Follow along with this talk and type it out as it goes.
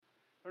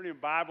Turn your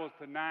Bibles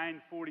to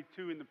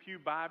 942 in the Pew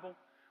Bible.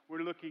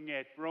 We're looking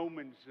at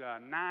Romans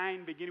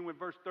 9, beginning with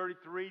verse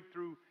 33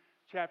 through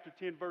chapter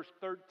 10, verse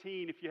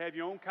 13. If you have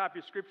your own copy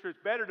of Scripture, it's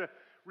better to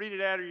read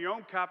it out of your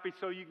own copy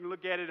so you can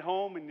look at it at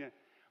home.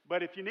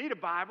 But if you need a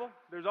Bible,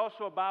 there's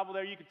also a Bible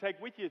there you can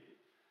take with you,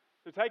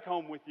 to take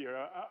home with you,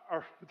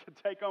 or to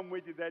take home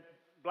with you, that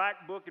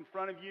black book in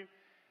front of you,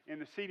 in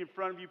the seat in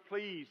front of you.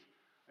 Please,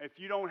 if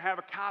you don't have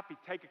a copy,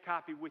 take a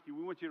copy with you.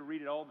 We want you to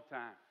read it all the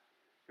time,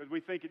 because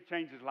we think it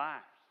changes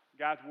lives.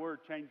 God's Word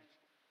changed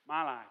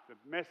my life. The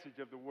message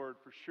of the Word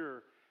for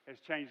sure has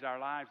changed our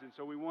lives. And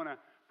so we want to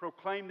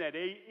proclaim that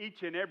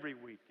each and every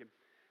week. And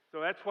so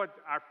that's what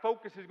our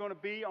focus is going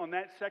to be on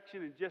that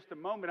section in just a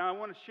moment. I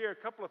want to share a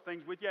couple of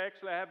things with you.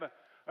 Actually, I have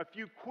a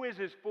few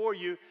quizzes for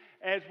you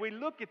as we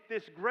look at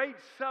this great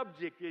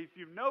subject. If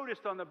you've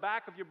noticed on the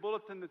back of your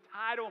bulletin, the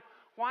title,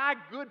 Why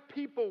Good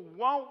People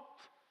Won't,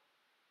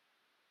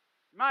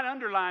 you might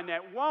underline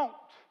that, won't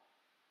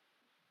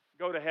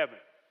go to heaven.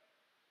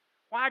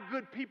 Why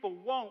good people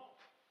won't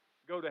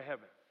go to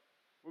heaven.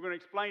 We're going to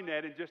explain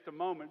that in just a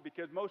moment,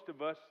 because most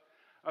of us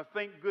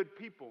think good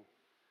people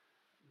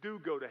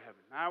do go to heaven.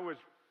 I was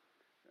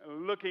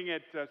looking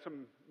at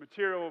some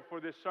material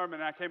for this sermon,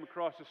 and I came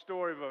across a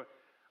story of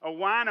a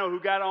wino who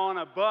got on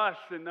a bus,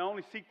 and the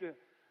only seat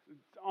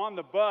on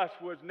the bus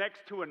was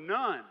next to a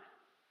nun.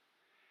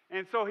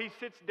 And so he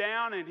sits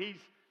down, and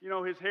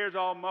his hair's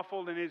all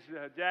muffled, and his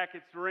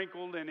jacket's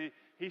wrinkled, and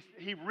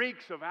he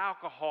reeks of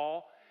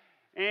alcohol.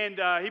 And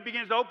he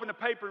begins to open the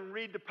paper and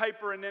read the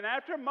paper. And then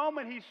after a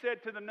moment, he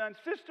said to the nun,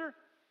 "Sister,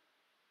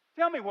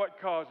 tell me what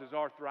causes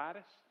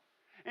arthritis."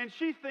 And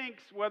she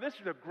thinks, well, this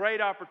is a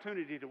great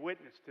opportunity to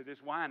witness to this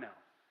wino.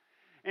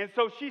 And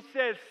so she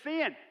says,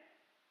 "Sin.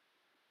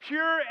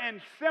 Pure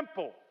and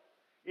simple.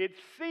 It's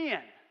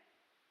sin.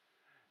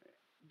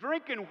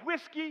 Drinking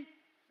whiskey,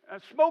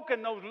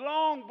 smoking those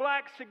long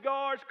black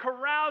cigars,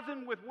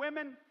 carousing with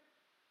women.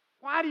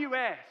 Why do you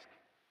ask?"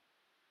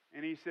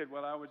 And he said,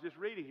 "Well, I was just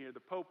reading here, the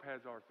Pope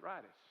has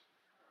arthritis."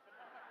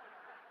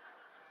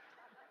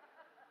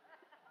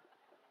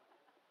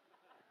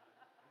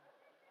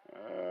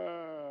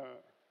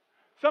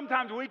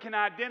 Sometimes we can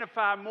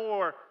identify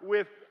more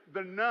with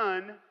the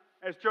nun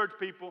as church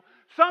people.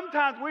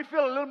 Sometimes we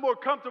feel a little more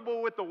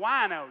comfortable with the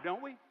wino,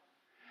 don't we?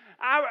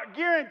 I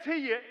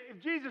guarantee you,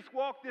 if Jesus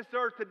walked this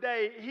earth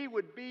today, he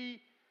would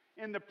be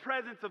in the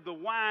presence of the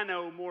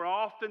wino more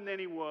often than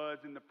he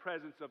was in the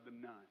presence of the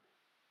nun.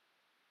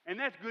 And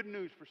that's good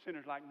news for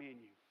sinners like me and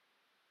you.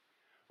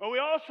 But we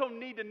also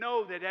need to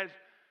know that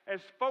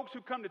as folks who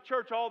come to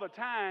church all the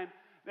time,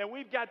 that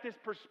we've got this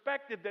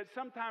perspective that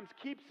sometimes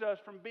keeps us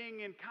from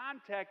being in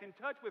contact, in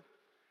touch with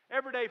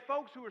everyday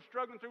folks who are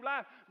struggling through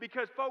life.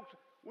 Because, folks,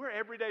 we're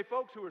everyday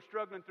folks who are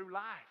struggling through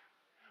life.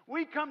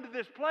 We come to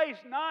this place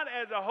not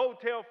as a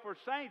hotel for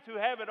saints who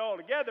have it all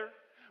together.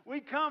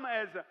 We come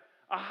as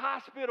a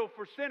hospital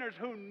for sinners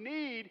who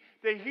need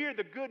to hear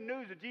the good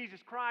news of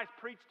Jesus Christ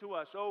preached to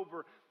us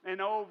over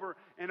and over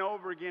and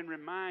over again.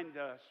 Remind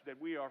us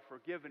that we are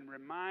forgiven.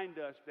 Remind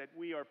us that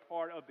we are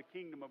part of the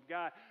kingdom of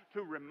God.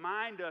 To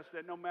remind us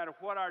that no matter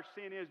what our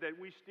sin is, that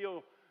we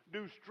still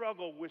do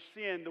struggle with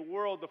sin. The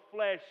world, the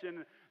flesh,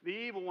 and the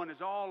evil one is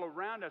all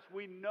around us.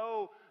 We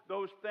know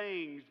those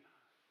things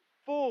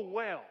full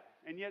well,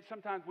 and yet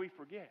sometimes we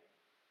forget.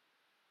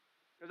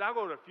 Because I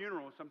go to a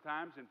funeral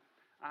sometimes, and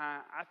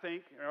I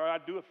think, or I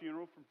do a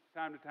funeral from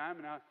time to time,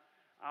 and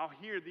I'll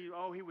hear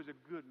oh, he was a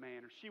good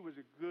man, or she was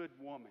a good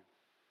woman.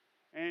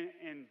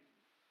 And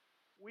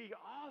we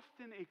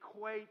often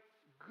equate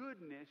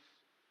goodness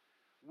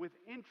with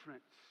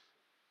entrance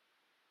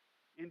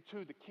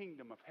into the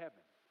kingdom of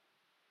heaven,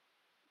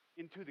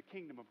 into the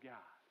kingdom of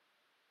God.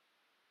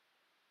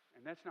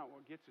 And that's not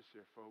what gets us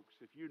there, folks.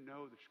 If you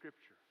know the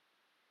Scripture,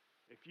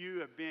 if you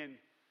have been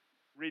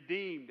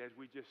redeemed, as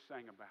we just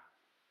sang about,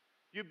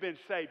 you've been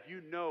saved,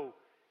 you know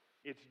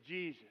it's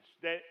Jesus.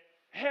 That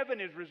heaven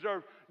is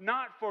reserved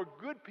not for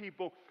good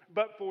people,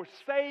 but for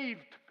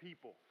saved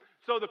people.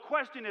 So the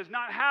question is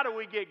not how do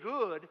we get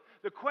good?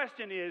 The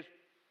question is,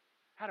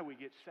 how do we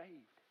get saved?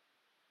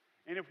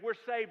 And if we're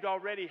saved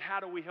already,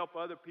 how do we help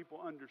other people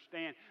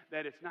understand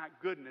that it's not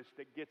goodness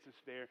that gets us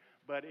there,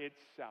 but it's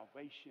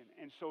salvation?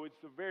 And so it's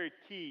the very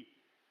key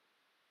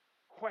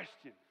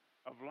question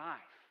of life,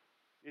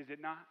 is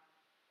it not?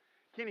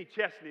 Kenny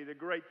Chesney, the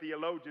great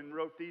theologian,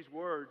 wrote these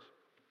words.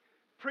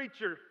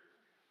 Preacher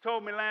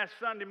told me last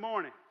Sunday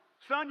morning,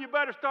 "Son, you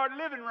better start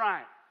living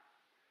right.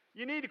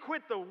 You need to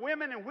quit the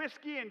women and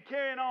whiskey and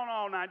carrying on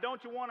all night.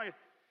 Don't you want to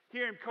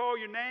hear him call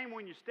your name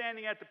when you're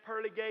standing at the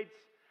pearly gates?"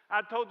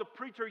 I told the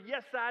preacher,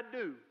 "Yes, I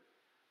do,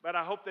 but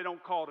I hope they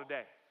don't call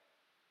today.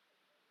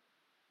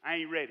 I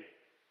ain't ready."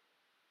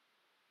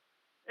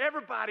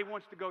 Everybody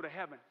wants to go to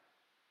heaven.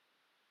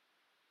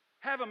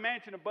 Have a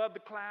mansion above the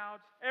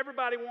clouds.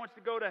 Everybody wants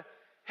to go to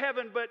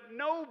heaven, but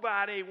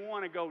nobody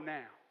want to go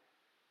now.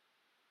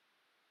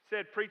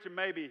 Said, "Preacher,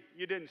 maybe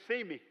you didn't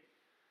see me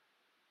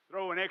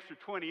throw an extra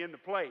 20 in the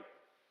plate.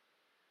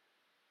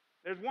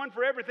 There's one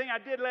for everything I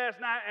did last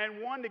night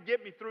and one to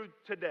get me through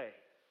today."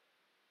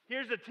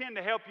 Here's a 10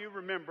 to help you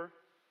remember.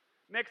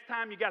 Next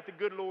time you got the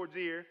good Lord's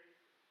ear,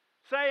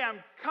 say,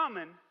 I'm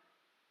coming,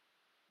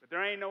 but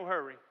there ain't no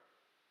hurry.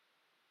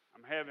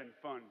 I'm having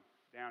fun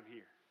down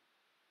here.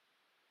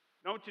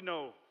 Don't you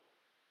know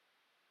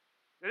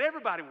that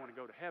everybody want to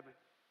go to heaven?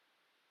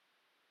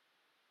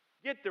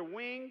 Get their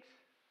wings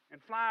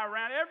and fly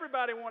around.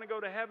 Everybody want to go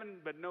to heaven,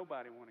 but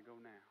nobody want to go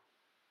now.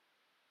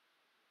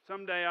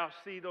 Someday I'll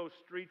see those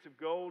streets of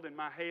gold in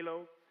my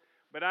halo,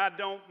 but I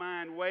don't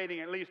mind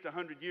waiting at least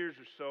 100 years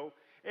or so.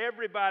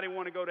 Everybody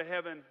want to go to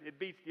heaven. It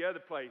beats the other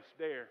place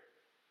there.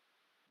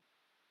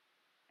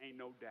 Ain't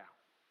no doubt.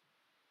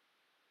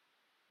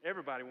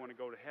 Everybody want to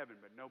go to heaven,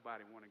 but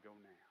nobody want to go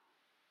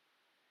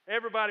now.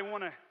 Everybody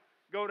want to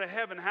go to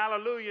heaven.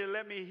 Hallelujah.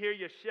 Let me hear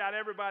you shout.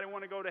 Everybody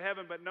want to go to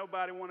heaven, but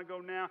nobody want to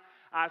go now.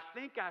 I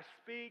think I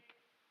speak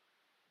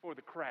for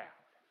the crowd.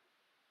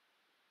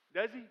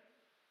 Does he?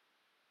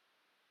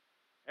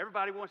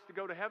 Everybody wants to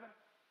go to heaven?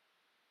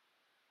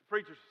 The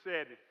preacher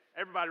said,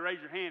 everybody raise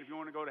your hand if you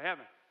want to go to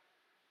heaven.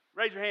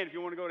 Raise your hand if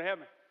you want to go to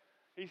heaven.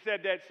 He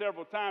said that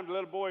several times. The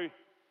little boy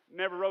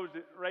never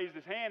raised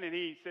his hand, and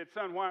he said,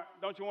 son, why,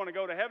 don't you want to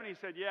go to heaven? He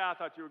said, yeah, I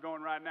thought you were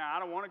going right now. I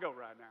don't want to go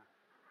right now.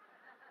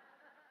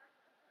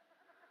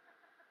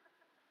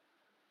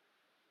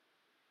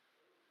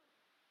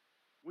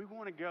 We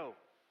want to go.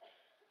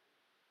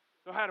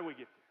 So how do we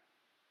get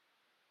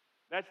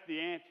there? That's the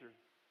answer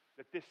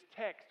that this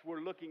text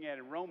we're looking at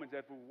in Romans,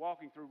 as we're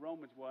walking through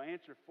Romans, will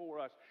answer for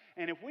us.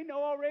 And if we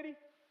know already,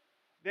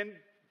 then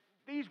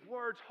these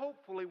words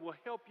hopefully will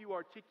help you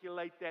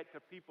articulate that to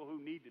people who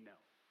need to know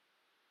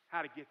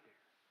how to get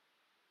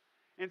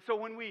there. And so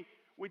when we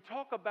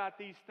talk about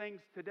these things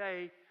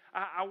today,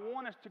 I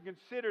want us to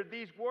consider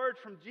these words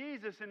from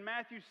Jesus in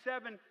Matthew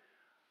 7,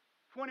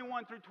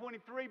 21 through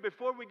 23,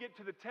 before we get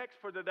to the text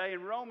for today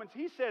in Romans.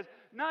 He says,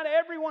 not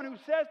everyone who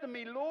says to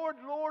me, Lord,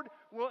 Lord,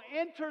 will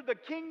enter the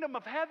kingdom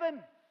of heaven,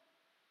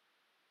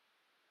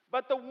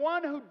 but the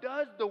one who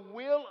does the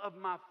will of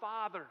my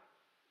Father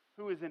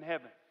who is in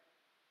heaven.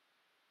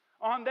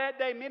 On that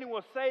day, many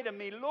will say to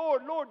me,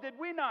 Lord, Lord, did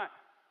we not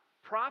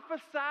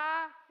prophesy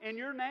in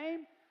your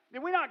name?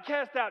 Did we not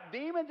cast out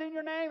demons in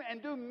your name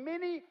and do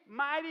many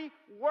mighty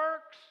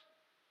works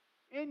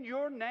in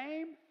your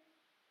name?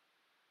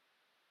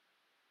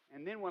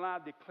 And then will I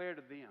declare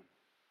to them,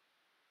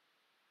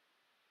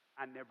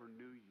 I never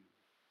knew you.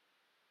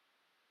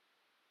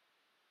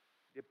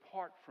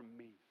 Depart from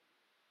me,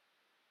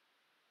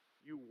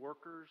 you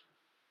workers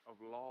of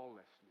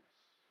lawlessness.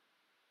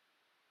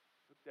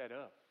 Look that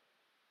up.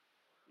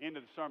 End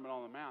of the Sermon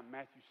on the Mount,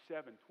 Matthew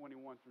 7,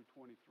 21 through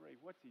 23.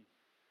 What's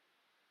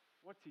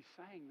he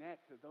saying that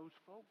to those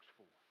folks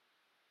for?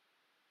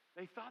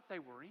 They thought they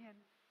were in.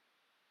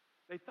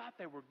 They thought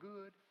they were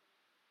good.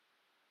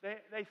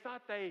 They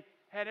thought they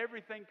had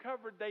everything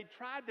covered. They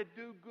tried to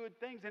do good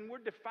things. And we're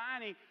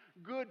defining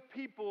good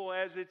people,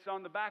 as it's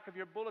on the back of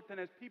your bulletin,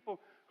 as people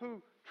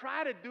who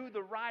try to do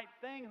the right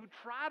thing, who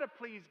try to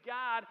please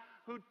God,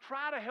 who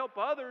try to help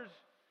others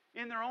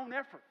in their own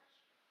efforts.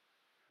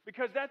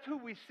 Because that's who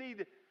we see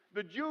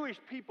the Jewish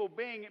people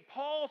being,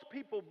 Paul's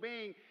people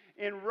being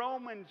in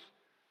Romans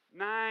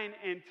 9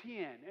 and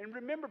 10. And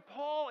remember,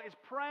 Paul is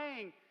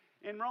praying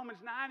in Romans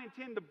 9 and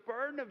 10, the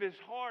burden of his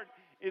heart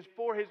is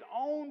for his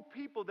own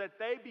people that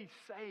they be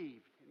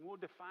saved. And we'll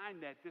define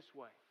that this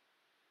way.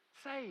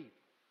 Saved.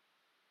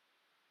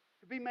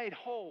 To be made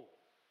whole.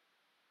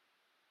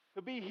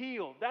 To be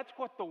healed. That's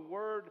what the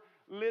word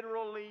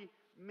literally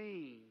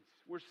means.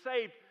 We're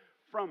saved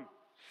from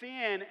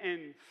sin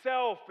and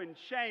self and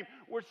shame.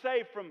 We're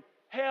saved from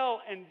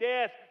hell and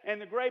death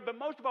and the grave. But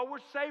most of all, we're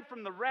saved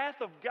from the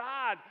wrath of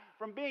God,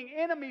 from being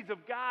enemies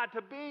of God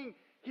to being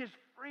his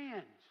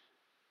friends.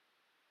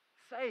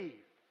 Saved.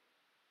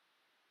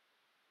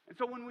 And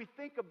so when we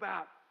think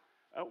about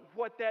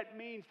what that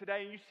means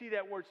today, and you see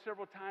that word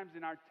several times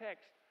in our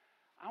text,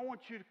 I want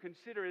you to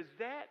consider, is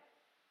that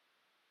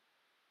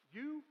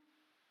you?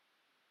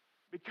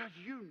 Because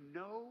you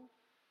know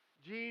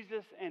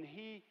Jesus and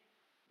he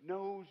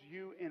knows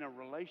you in a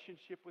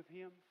relationship with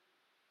him?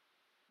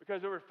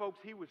 Because there were folks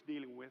he was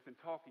dealing with and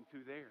talking to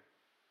there.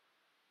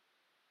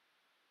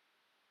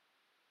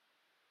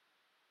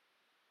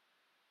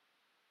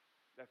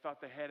 That thought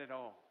they had it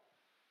all.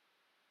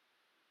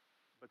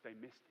 But they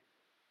missed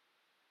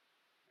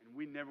it. And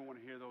we never want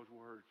to hear those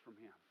words from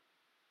him.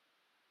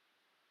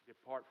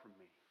 Depart from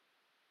me,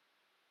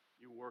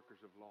 you workers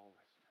of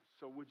lawlessness.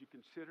 So would you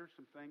consider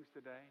some things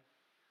today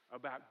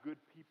about good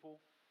people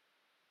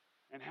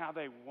and how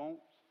they won't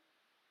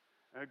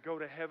go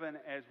to heaven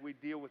as we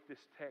deal with this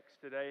text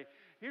today?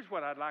 Here's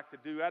what I'd like to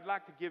do. I'd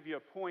like to give you a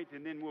point,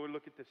 and then we'll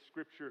look at the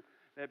scripture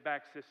that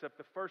backs this up.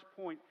 The first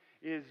point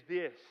is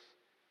this,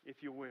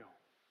 if you will.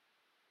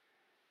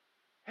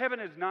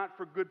 Heaven is not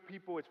for good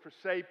people, it's for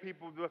saved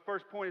people. The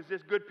first point is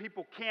this: good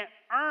people can't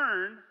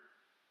earn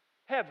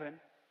heaven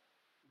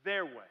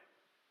their way.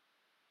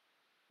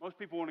 Most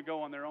people want to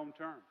go on their own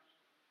terms,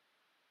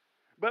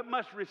 but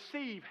must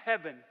receive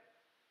heaven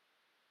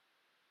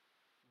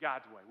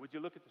God's way. Would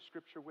you look at the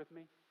scripture with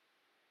me?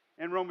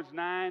 in Romans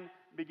 9,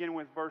 beginning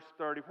with verse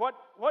 30. What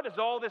does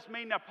all this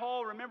mean? Now,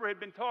 Paul, remember, had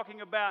been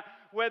talking about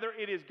whether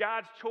it is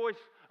God's choice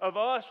of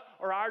us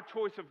or our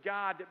choice of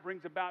God that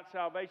brings about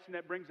salvation,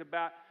 that brings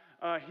about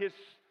His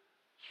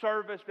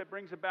service, that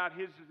brings about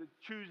His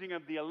choosing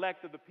of the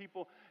elect of the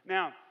people.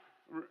 Now,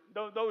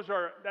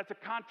 that's a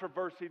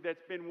controversy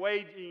that's been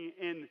waging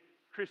in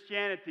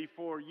Christianity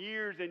for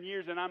years and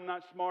years, and I'm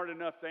not smart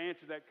enough to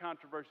answer that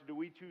controversy. Do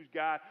we choose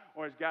God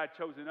or has God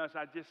chosen us?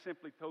 I just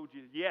simply told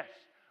you, yes,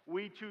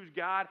 we choose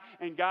God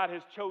and God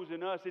has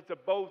chosen us. It's a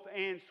both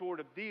and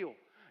sort of deal.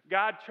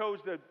 God chose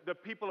the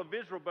people of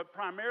Israel, but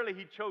primarily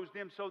He chose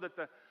them so that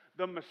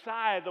the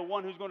Messiah, the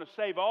one who's going to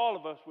save all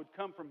of us, would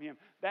come from Him.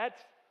 That's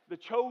the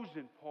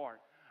chosen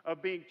part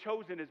of being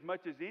chosen as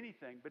much as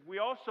anything. But we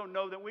also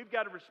know that we've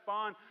got to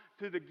respond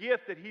to the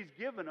gift that He's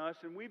given us,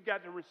 and we've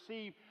got to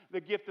receive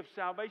the gift of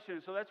salvation.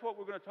 And so that's what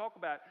we're going to talk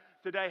about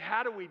today.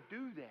 How do we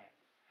do that?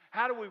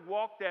 How do we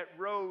walk that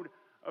road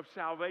of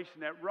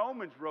salvation, that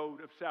Romans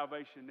road of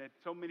salvation that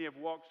so many have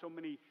walked so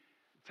many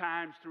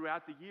times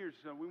throughout the years?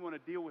 So we want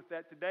to deal with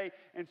that today.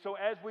 And so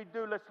as we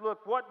do, let's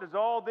look, what does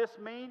all this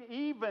mean?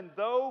 Even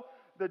though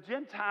the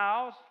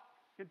Gentiles,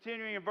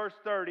 continuing in verse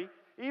 30,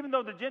 even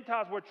though the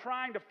Gentiles were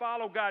trying to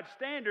follow God's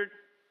standard,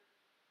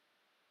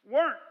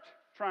 weren't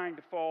trying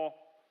to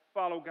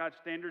follow God's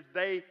standards,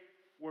 they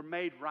were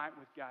made right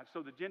with God.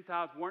 So the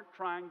Gentiles weren't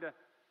trying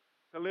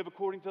to live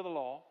according to the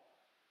law,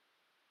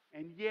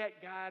 and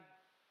yet God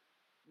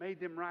made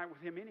them right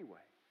with Him anyway.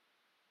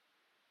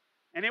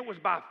 And it was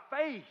by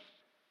faith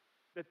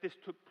that this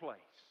took place.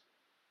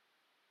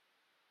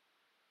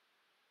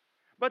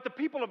 But the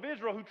people of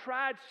Israel who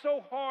tried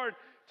so hard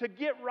to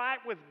get right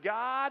with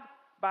God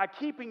by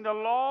keeping the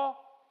law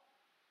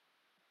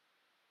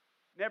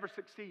never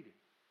succeeded.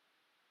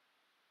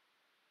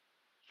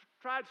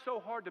 Tried so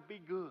hard to be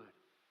good.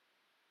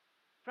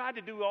 Tried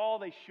to do all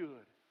they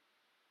should.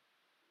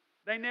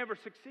 They never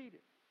succeeded.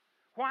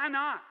 Why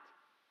not?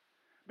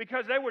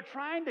 Because they were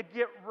trying to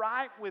get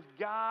right with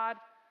God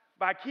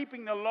by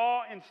keeping the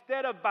law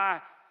instead of by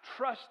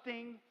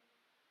trusting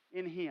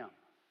in Him.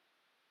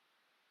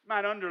 You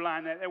might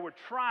underline that. They were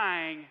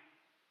trying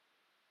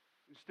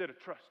instead of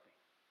trusting.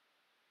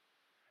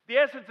 The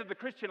essence of the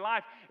Christian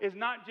life is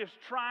not just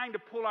trying to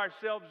pull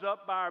ourselves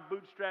up by our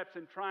bootstraps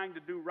and trying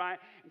to do right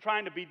and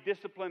trying to be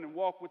disciplined and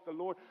walk with the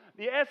Lord.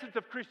 The essence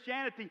of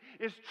Christianity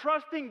is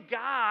trusting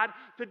God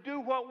to do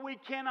what we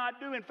cannot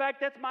do. In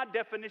fact, that's my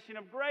definition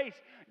of grace.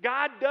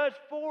 God does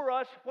for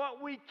us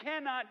what we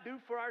cannot do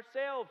for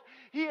ourselves.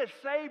 He has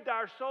saved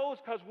our souls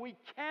because we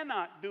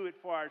cannot do it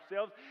for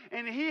ourselves.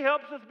 And He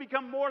helps us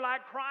become more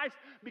like Christ,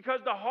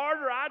 because the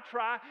harder I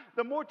try,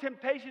 the more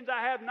temptations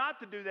I have not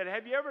to do that.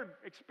 Have you ever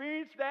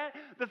experienced that?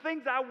 The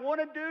things I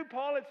want to do,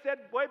 Paul had said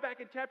way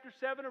back in chapter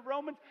 7 of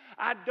Romans,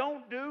 I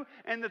don't do,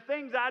 and the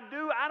things I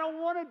do, I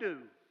don't want to do.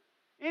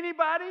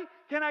 Anybody?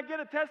 Can I get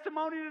a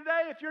testimony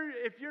today?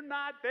 If you're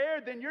not there,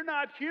 then you're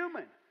not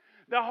human.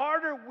 The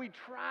harder we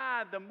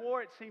try, the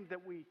more it seems that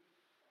we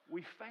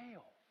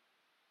fail.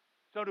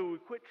 So do we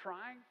quit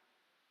trying?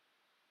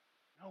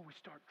 No, we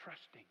start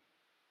trusting.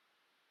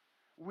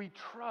 We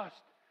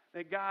trust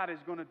that God is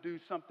going to do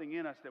something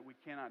in us that we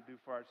cannot do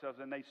for ourselves.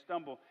 And they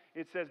stumble.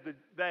 It says that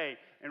they,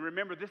 and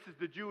remember, this is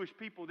the Jewish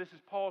people. This is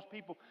Paul's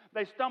people.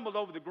 They stumbled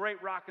over the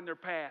great rock in their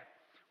path.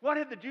 What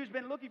had the Jews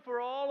been looking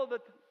for all of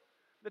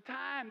the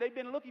time? They've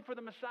been looking for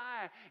the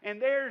Messiah.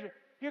 And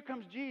here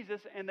comes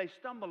Jesus, and they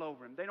stumble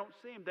over Him. They don't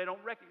see Him. They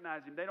don't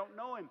recognize Him. They don't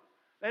know Him.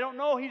 They don't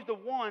know He's the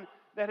one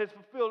that has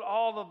fulfilled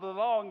all of the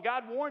law. And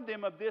God warned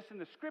them of this in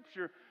the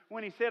Scripture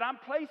when He said, I'm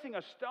placing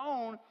a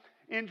stone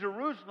in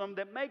Jerusalem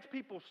that makes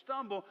people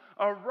stumble,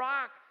 a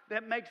rock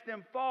that makes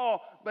them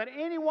fall. But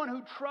anyone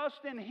who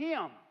trusts in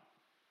Him,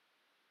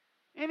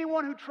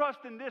 anyone who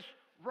trusts in this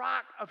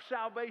rock of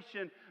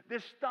salvation,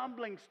 this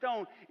stumbling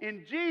stone,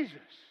 in Jesus,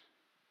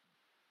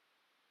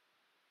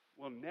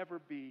 will never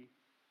be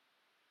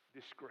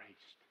disgraced,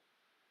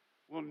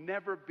 will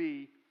never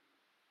be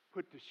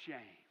put to shame.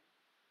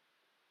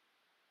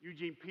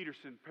 Eugene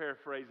Peterson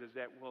paraphrases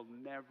that, will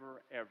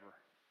never, ever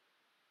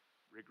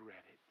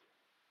regret it.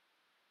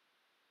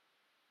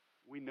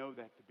 We know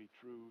that to be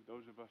true.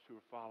 Those of us who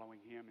are following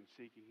Him and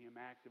seeking Him,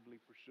 actively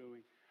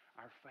pursuing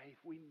our faith,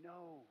 we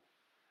know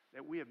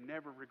that we have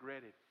never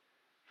regretted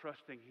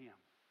trusting Him,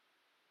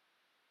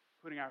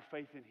 putting our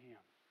faith in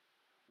Him,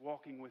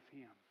 walking with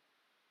Him,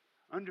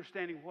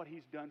 understanding what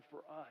He's done for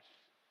us,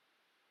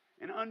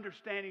 and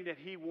understanding that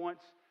He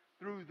wants,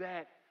 through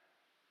that,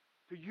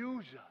 to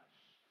use us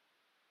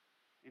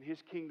in His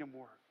kingdom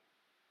work.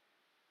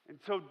 And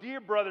so,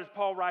 dear brothers,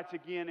 Paul writes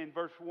again in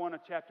verse 1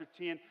 of chapter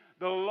 10,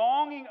 the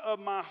longing of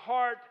my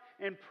heart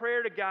and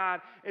prayer to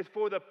God is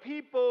for the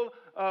people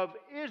of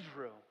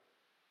Israel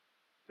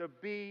to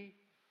be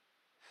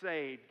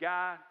saved.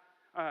 God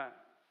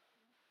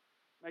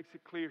makes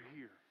it clear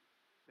here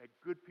that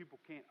good people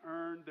can't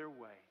earn their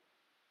way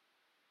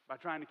by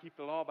trying to keep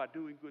the law, by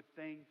doing good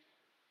things.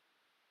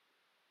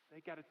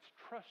 They got to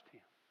trust Him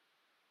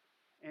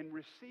and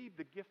receive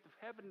the gift of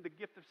heaven, the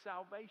gift of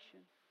salvation,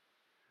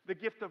 the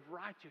gift of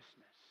righteousness.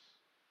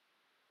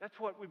 That's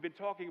what we've been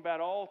talking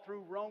about all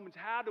through Romans.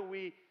 How do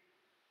we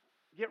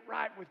get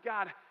right with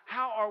God?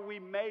 How are we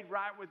made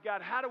right with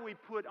God? How do we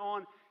put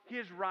on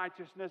His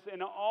righteousness?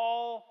 And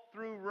all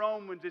through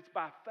Romans, it's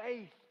by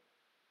faith.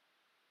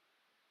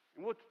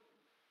 And we'll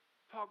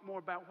talk more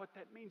about what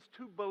that means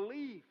to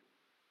believe.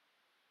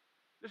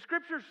 The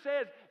Scripture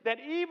says that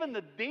even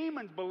the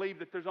demons believe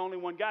that there's only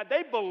one God.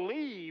 They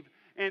believe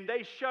and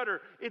they shudder.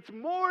 It's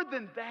more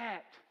than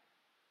that.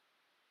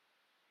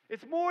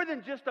 It's more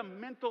than just a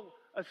mental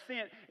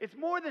assent. It's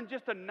more than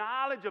just a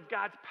knowledge of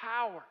God's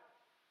power.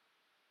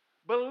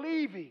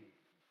 Believing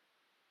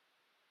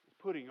is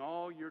putting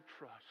all your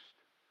trust,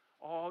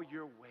 all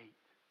your weight,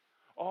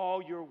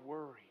 all your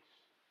worries,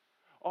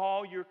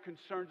 all your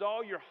concerns,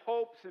 all your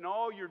hopes, and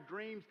all your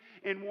dreams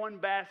in one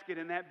basket,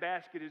 and that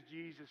basket is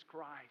Jesus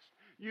Christ.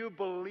 You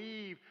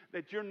believe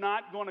that you're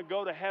not going to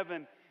go to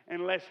heaven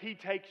unless He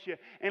takes you,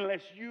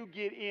 unless you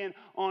get in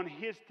on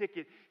His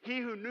ticket. He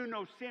who knew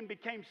no sin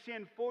became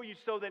sin for you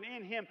so that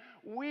in Him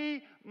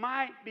we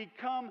might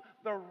become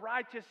the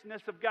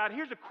righteousness of God.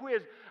 Here's a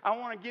quiz I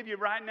want to give you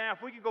right now.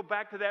 If we could go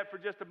back to that for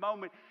just a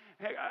moment.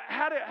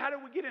 How do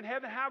we get in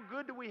heaven? How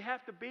good do we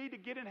have to be to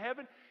get in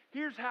heaven?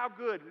 Here's how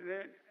good.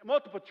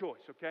 Multiple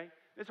choice, okay?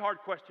 It's a hard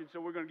question, so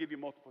we're going to give you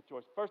multiple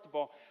choice. First of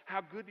all, how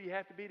good do you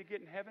have to be to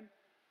get in heaven?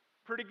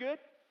 Pretty good?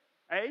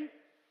 A.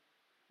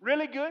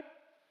 Really good?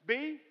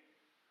 B.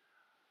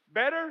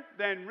 Better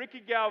than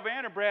Ricky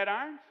Galvan or Brad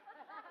Irons?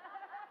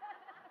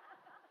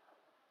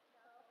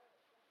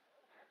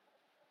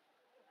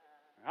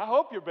 I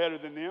hope you're better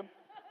than them.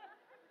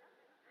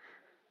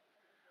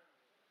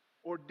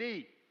 Or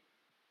D.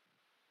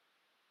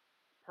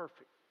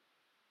 Perfect.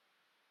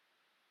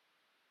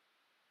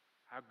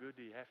 How good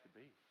do you have to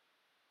be?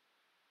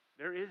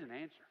 There is an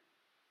answer.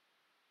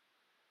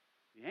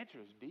 The answer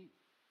is D.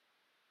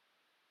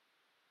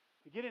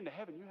 To get into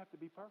heaven, you have to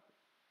be perfect.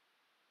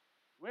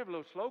 We have a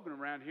little slogan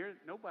around here,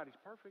 nobody's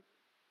perfect.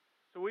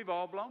 So we've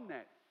all blown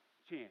that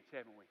chance,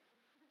 haven't we?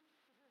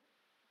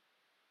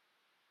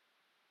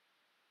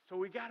 So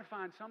we got to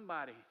find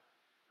somebody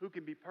who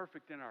can be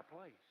perfect in our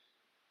place.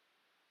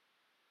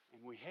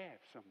 And we have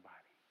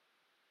somebody.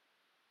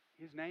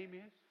 His name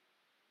is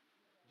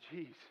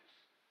Jesus.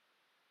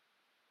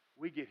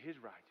 We get His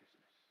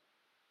righteousness.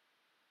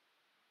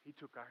 He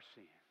took our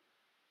sin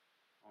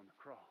on the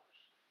cross.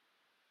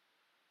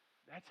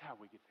 That's how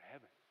we get to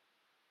heaven.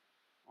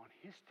 On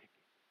His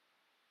ticket.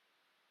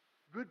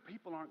 Good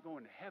people aren't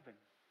going to heaven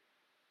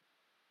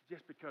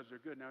just because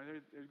they're good. Now,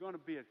 there's going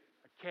to be a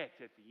catch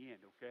at the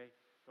end, okay?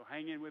 So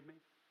hang in with me.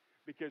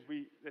 Because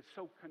it's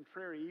so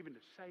contrary even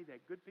to say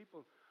that. Good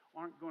people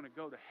aren't going to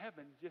go to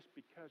heaven just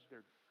because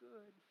they're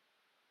good.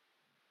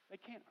 They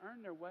can't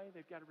earn their way.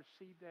 They've got to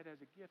receive that as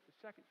a gift. The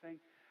second thing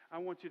I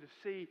want you to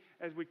see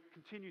as we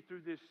continue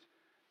through this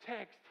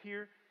text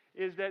here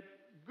is that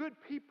good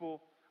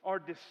people are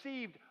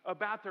deceived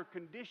about their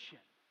condition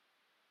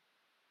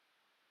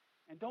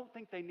and don't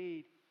think they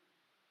need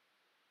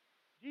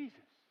Jesus.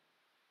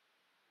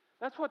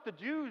 That's what the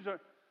Jews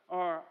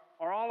are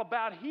all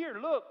about here.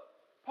 Look,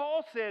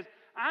 Paul says,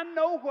 I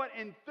know what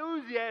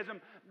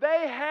enthusiasm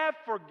they have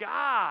for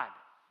God,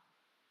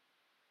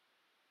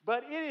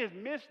 but it is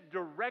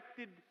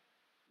misdirected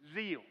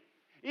zeal.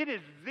 It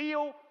is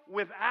zeal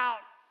without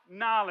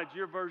knowledge,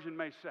 your version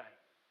may say.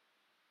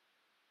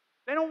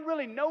 They don't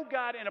really know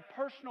God in a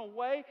personal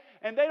way,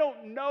 and they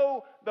don't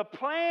know the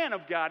plan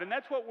of God. And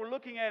that's what we're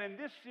looking at in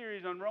this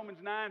series on Romans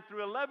 9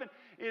 through 11,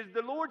 is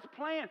the Lord's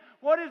plan.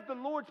 What is the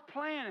Lord's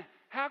plan?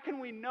 How can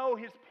we know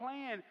His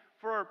plan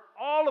for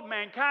all of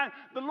mankind?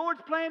 The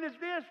Lord's plan is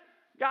this.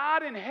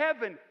 God in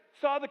heaven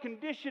saw the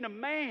condition of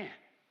man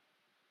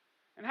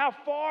and how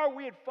far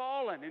we had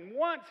fallen. And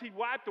once He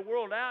wiped the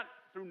world out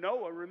through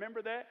Noah.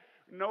 Remember that?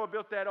 Noah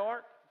built that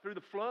ark through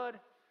the flood,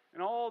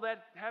 and all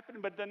that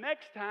happened. But the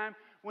next time,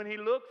 when He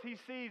looks, He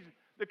sees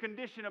the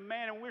condition of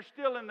man, and we're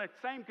still in the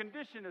same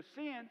condition of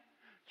sin,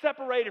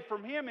 separated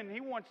from Him, and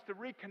He wants to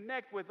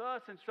reconnect with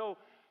us. And so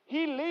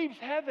He leaves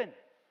heaven.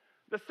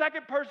 The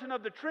second person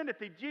of the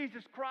Trinity,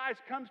 Jesus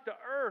Christ, comes to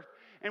earth.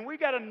 And we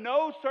got to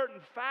know certain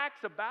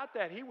facts about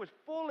that. He was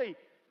fully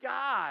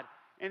God,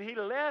 and He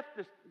left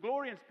the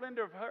glory and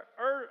splendor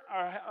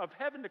of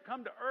heaven to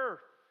come to earth.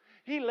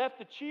 He left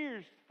the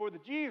cheers for the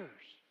jeers.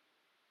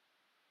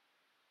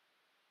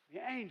 The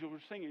angels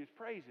were singing His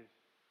praises.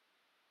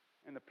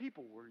 And the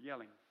people were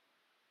yelling,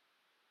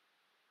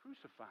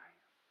 crucify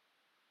Him.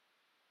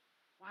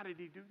 Why did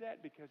He do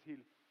that? Because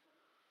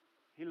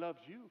He loves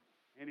you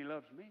and He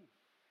loves me.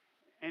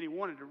 And He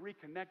wanted to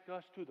reconnect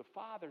us to the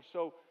Father.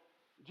 So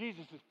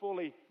Jesus is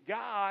fully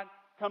God,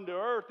 come to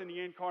earth in the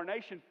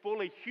incarnation,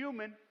 fully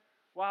human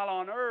while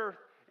on earth.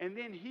 And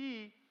then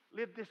He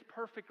lived this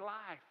perfect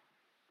life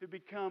to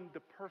become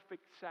the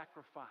perfect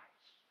sacrifice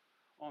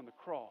on the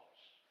cross.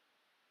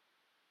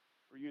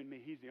 For you and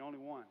me, He's the only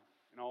one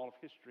in all of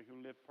history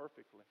who lived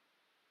perfectly.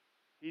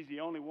 He's the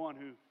only one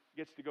who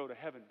gets to go to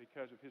heaven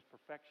because of His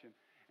perfection.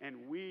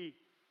 And we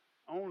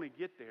only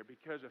get there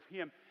because of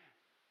Him.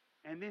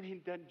 And then He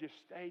doesn't just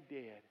stay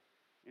dead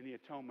in the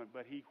atonement,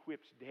 but He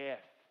whips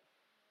death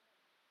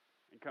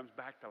and comes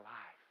back to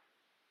life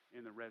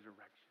in the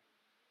resurrection.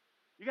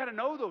 You got to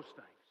know those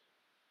things.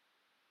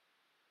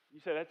 You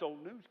say, that's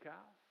old news, Kyle.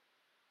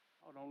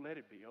 Oh, don't let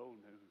it be old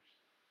news.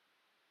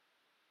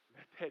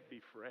 Let that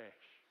be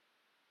fresh.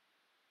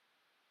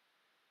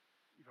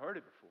 You've heard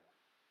it before.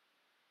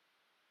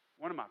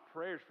 One of my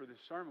prayers for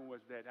this sermon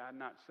was that I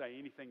not say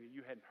anything that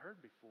you hadn't heard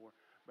before,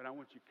 but I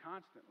want you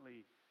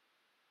constantly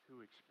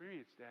to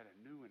experience that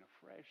anew and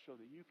afresh so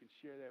that you can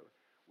share that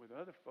with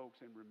other folks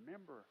and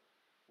remember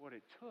what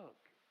it took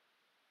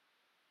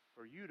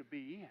for you to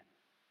be in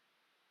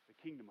the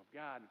kingdom of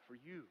God and for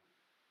you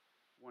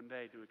one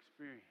day to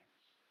experience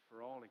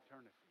for all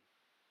eternity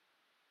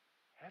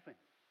heaven.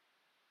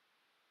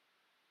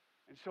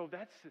 And so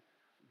that's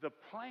the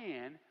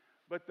plan,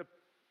 but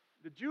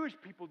the Jewish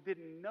people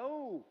didn't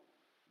know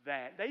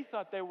that. They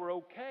thought they were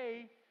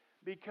okay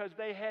because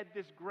they had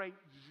this great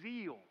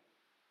zeal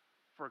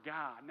for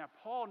God. Now,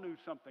 Paul knew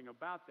something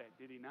about that,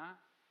 did he not?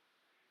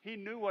 He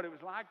knew what it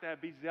was like to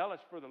be zealous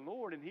for the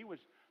Lord, and he was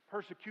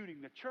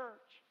persecuting the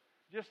church,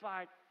 just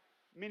like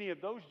many of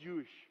those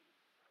Jewish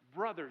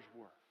brothers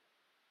were.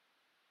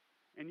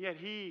 And yet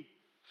he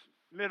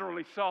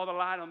literally saw the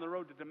light on the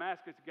road to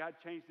Damascus. God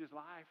changed his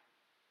life.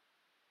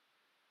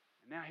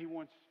 And now he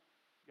wants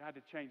God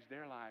to change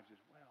their lives as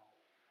well.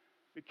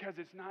 Because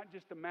it's not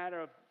just a matter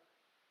of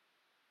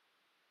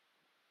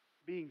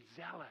being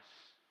zealous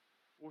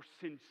or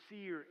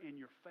sincere in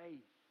your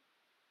faith.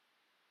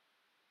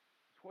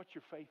 It's what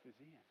your faith is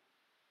in.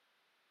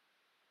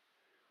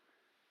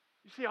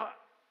 You see,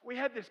 we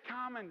have this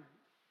common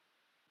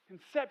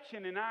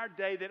conception in our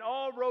day that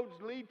all roads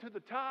lead to the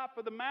top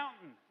of the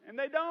mountain, and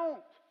they don't.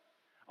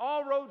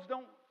 All roads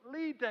don't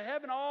lead to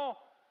heaven. All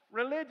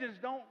religions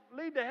don't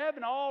lead to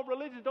heaven. All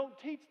religions don't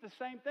teach the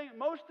same thing.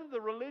 Most of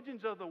the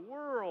religions of the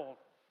world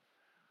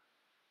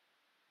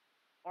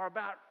are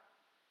about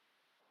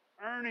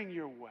earning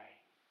your way,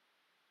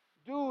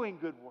 doing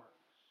good works,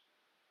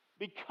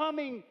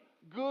 becoming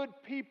good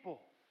people,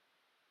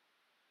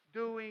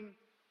 doing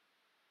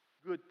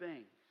good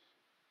things.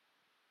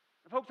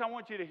 And folks, I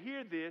want you to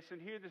hear this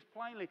and hear this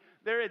plainly.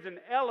 There is an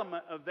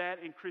element of that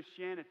in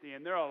Christianity,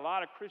 and there are a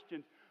lot of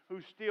Christians who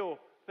still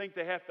think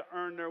they have to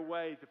earn their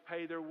way, to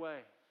pay their way.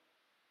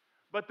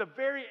 But the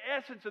very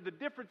essence of the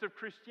difference of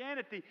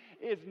Christianity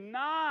is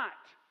not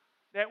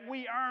that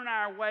we earn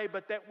our way,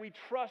 but that we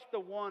trust the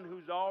one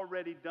who's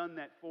already done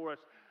that for us.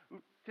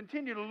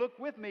 Continue to look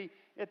with me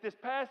at this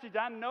passage.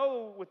 I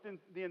know within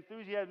the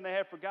enthusiasm they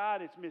have for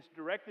God, it's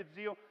misdirected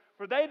zeal.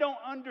 For they don't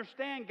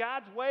understand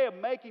God's way of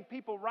making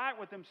people right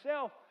with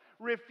Himself.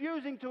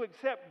 Refusing to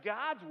accept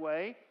God's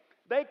way,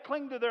 they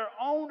cling to their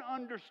own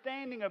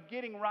understanding of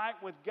getting right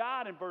with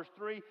God in verse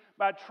 3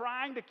 by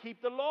trying to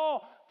keep the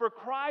law. For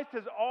Christ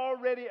has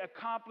already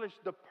accomplished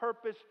the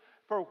purpose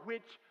for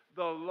which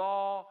the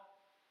law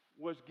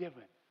was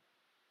given.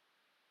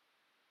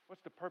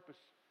 What's the purpose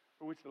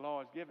for which the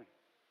law is given?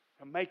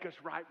 To make us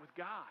right with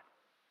God.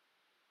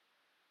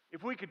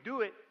 If we could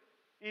do it,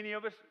 any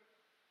of us,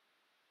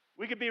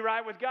 we could be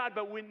right with God,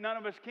 but none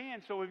of us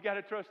can, so we've got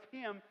to trust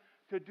Him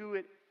to do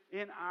it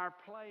in our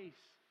place.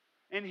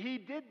 And He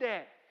did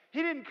that.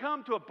 He didn't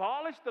come to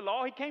abolish the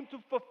law. He came to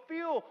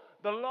fulfill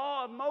the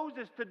law of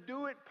Moses, to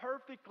do it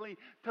perfectly,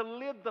 to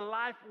live the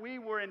life we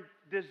were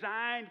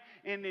designed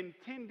and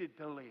intended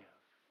to live.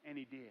 And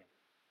He did.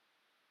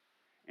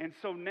 And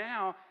so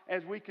now,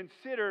 as we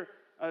consider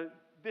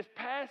this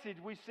passage,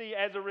 we see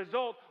as a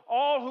result,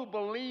 all who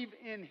believe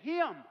in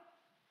Him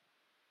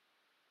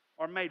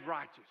are made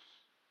righteous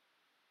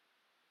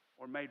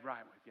or made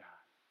right with God.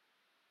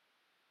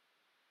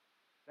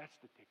 That's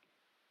the ticket.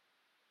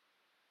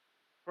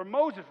 For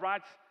Moses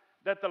writes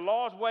that the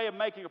law's way of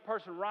making a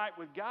person right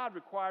with God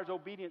requires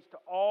obedience to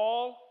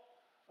all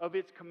of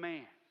its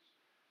commands.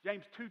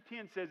 James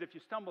 2:10 says if you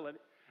stumble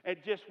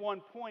at just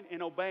one point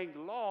in obeying the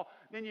law,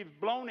 then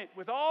you've blown it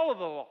with all of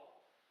the law.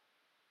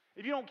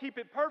 If you don't keep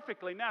it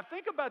perfectly. Now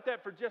think about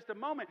that for just a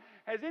moment.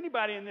 Has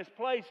anybody in this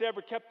place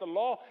ever kept the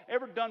law,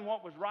 ever done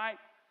what was right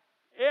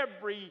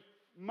every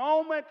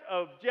moment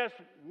of just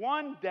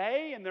one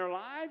day in their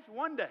lives?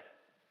 One day.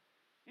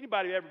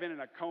 Anybody ever been in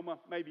a coma?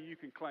 Maybe you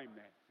can claim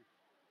that.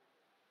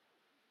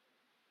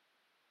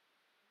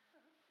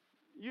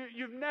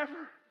 You've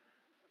never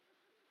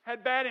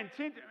had bad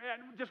intentions,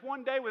 just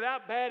one day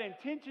without bad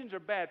intentions or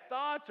bad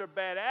thoughts or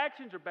bad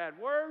actions or bad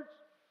words?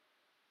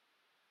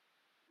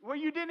 Where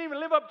you didn't even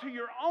live up to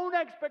your own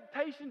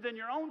expectations and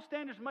your own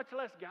standards, much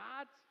less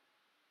God's?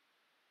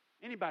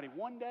 Anybody?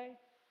 One day?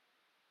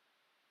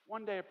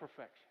 One day of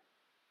perfection.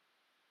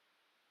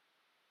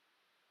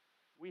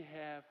 We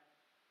have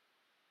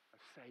a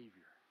Savior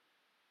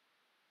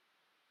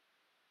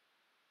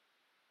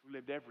who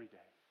lived every day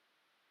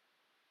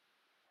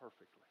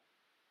perfectly,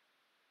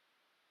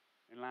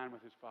 in line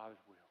with His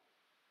Father's will.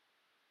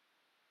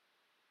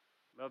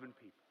 Loving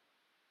people,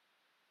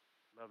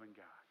 loving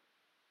God.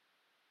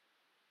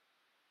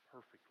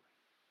 Perfectly.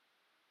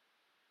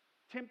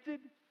 Tempted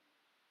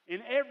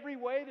in every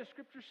way, the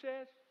Scripture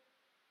says,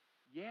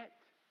 yet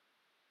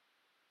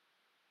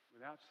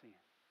without sin.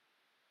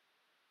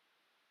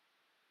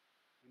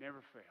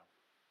 never failed.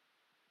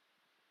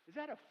 Is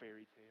that a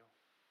fairy tale?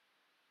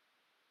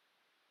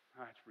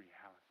 No, that's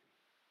reality.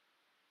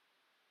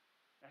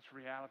 That's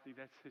reality.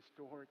 That's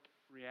historic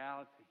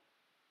reality.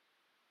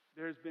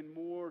 There's been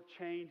more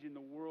change in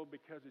the world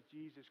because of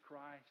Jesus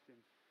Christ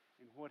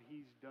and what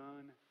He's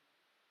done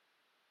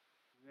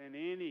than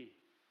any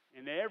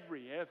and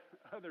every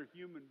other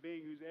human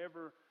being who's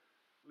ever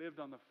lived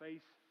on the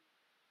face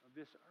of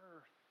this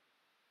earth.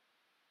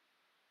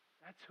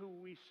 That's who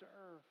we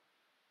serve.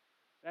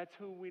 That's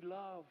who we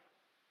love.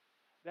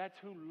 That's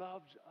who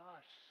loves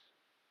us.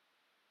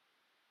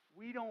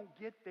 We don't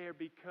get there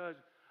because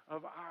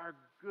of our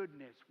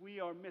goodness. We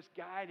are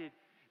misguided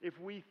if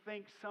we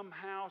think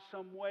somehow,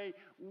 some way,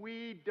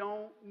 we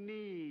don't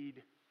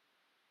need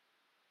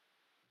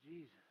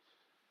Jesus,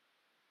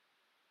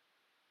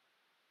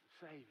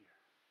 the Savior.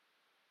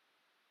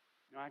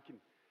 You know,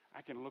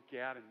 I can look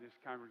out in this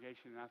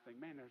congregation and I think,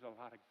 man, there's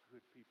a lot of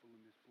good people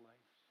in this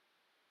place.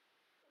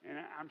 And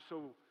I'm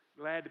so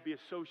glad to be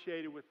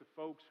associated with the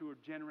folks who are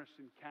generous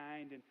and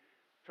kind and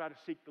try to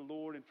seek the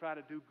Lord and try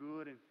to do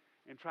good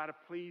and try to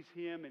please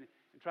Him and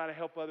try to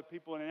help other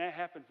people. And that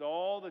happens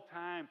all the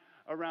time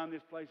around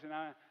this place. And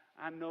I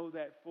know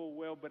that full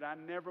well, but I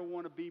never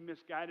want to be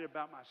misguided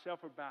about myself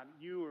or about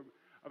you or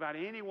about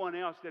anyone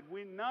else, that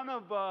none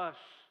of us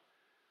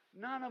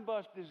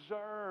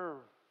deserve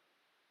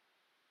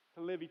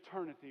to live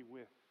eternity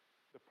with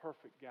the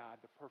perfect God,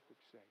 the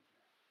perfect Savior.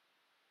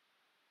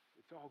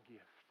 It's all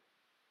gift.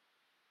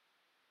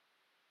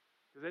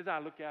 Because as I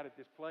look out at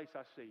this place,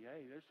 I see,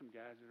 hey, there's some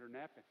guys that are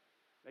napping.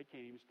 They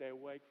can't even stay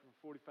awake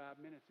for 45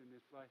 minutes in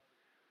this place.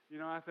 You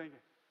know, I think,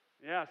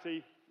 yeah,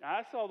 see,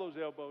 I saw those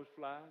elbows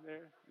fly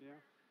there. Yeah.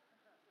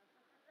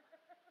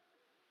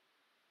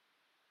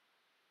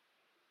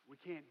 We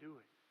can't do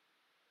it.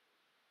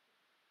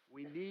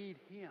 We need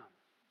Him.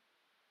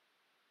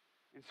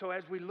 And so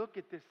as we look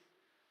at this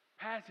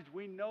passage,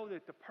 we know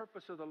that the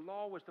purpose of the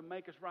law was to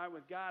make us right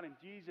with God, and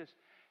Jesus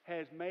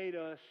has made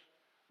us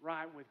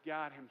right with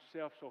God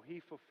Himself, so He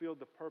fulfilled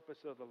the purpose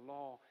of the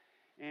law.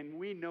 And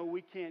we know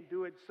we can't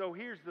do it. So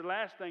here's the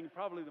last thing,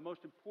 probably the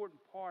most important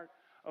part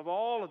of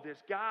all of this.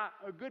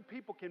 Good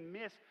people can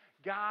miss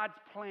God's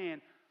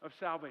plan of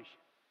salvation.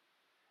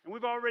 And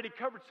we've already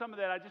covered some of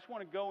that. I just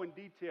want to go in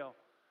detail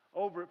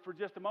over it for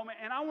just a moment.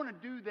 And I want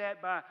to do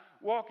that by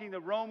walking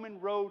the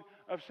Roman road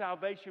of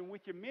salvation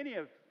with you. Many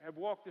have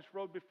walked this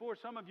road before.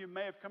 Some of you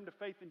may have come to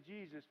faith in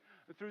Jesus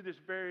through this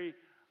very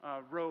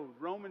road,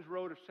 Romans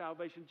road of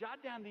salvation.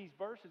 Jot down these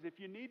verses if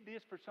you need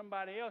this for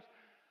somebody else.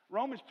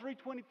 Romans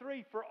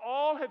 3:23, for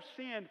all have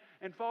sinned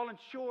and fallen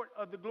short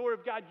of the glory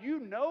of God. You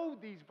know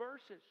these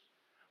verses.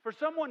 For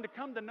someone to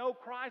come to know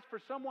Christ, for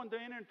someone to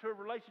enter into a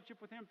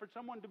relationship with Him, for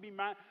someone to be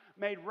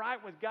made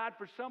right with God,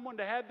 for someone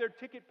to have their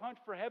ticket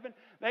punched for heaven,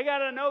 they got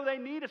to know they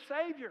need a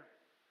Savior.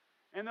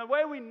 And the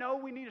way we know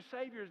we need a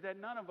Savior is that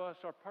none of us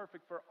are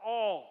perfect. For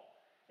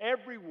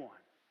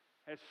everyone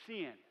has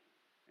sinned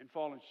and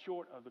fallen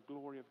short of the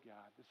glory of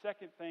God. The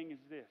second thing is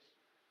this.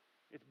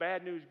 It's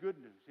bad news, good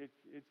news.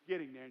 It's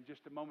getting there in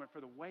just a moment. For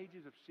the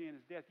wages of sin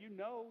is death. You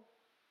know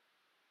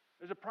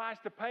there's a price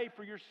to pay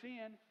for your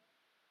sin.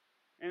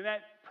 And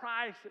that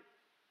price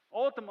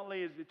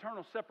ultimately is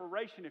eternal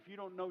separation if you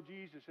don't know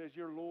Jesus as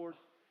your Lord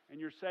and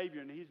your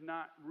Savior, and He's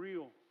not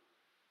real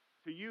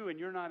to you and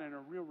you're not in a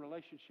real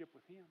relationship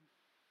with Him.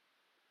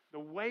 The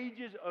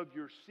wages of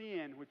your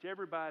sin, which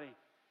everybody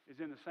is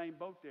in the same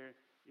boat there,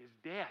 is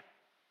death.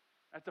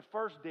 That's the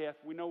first death.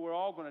 We know we're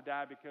all going to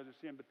die because of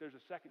sin, but there's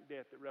a second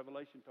death that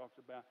Revelation talks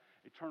about,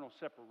 eternal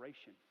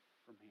separation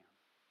from Him.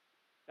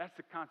 That's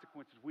the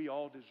consequences we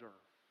all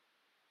deserve.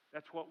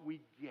 That's what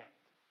we get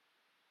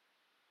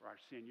for our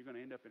sin. You're going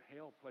to end up in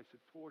hell, a place of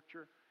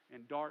torture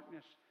and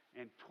darkness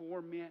and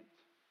torment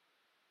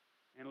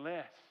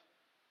unless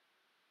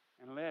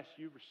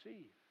you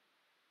receive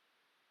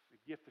the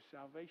gift of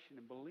salvation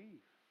and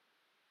believe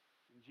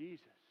in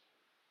Jesus,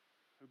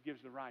 who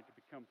gives the right to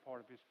become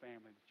part of His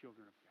family, the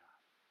children of God.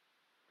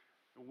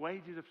 The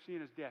wages of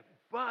sin is death,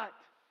 but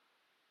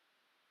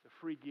the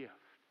free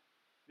gift,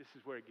 this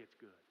is where it gets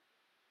good.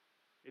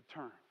 It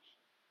turns,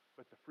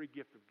 but the free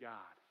gift of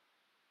God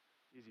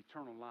is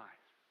eternal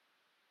life.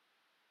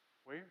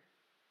 Where?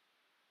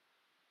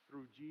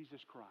 Through Jesus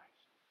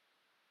Christ,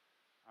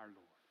 our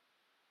Lord.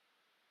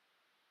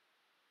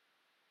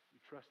 You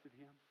trusted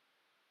Him?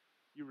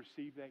 You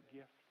received that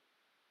gift?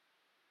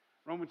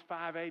 Romans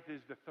 5:8 is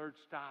the third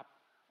stop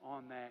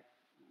on that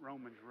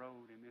Romans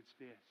road, and it's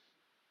this.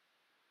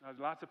 Now,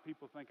 lots of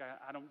people think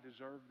I don't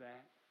deserve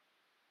that.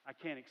 I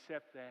can't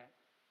accept that.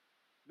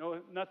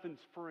 No, nothing's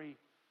free.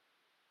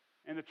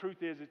 And the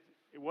truth is,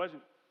 it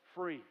wasn't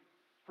free.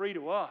 Free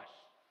to us.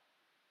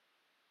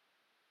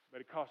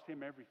 But it cost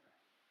Him everything.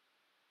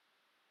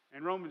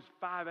 And Romans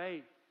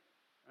 5:8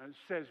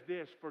 says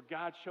this, for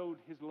God showed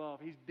His love.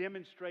 He's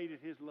demonstrated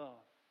His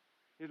love.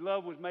 His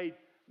love was made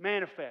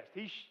manifest.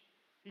 He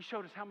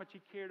showed us how much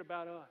He cared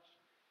about us.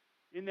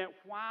 In that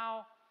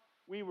while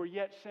we were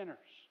yet sinners,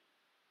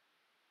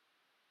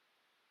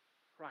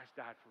 Christ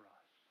died for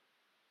us.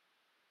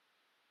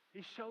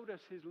 He showed us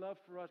His love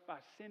for us by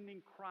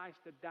sending Christ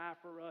to die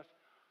for us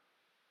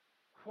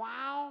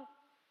while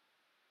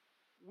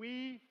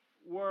we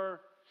were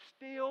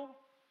still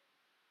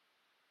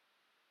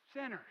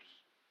sinners.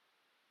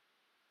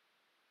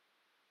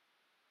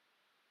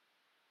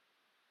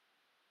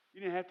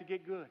 You didn't have to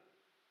get good.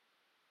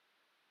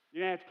 You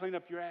didn't have to clean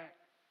up your act.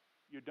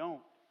 You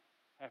don't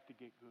have to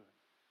get good.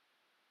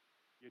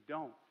 You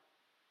don't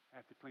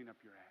have to clean up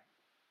your act.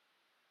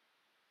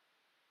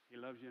 He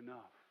loves you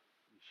enough.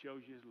 He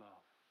shows you His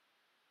love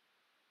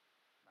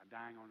by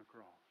dying on the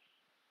cross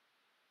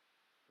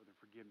for the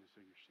forgiveness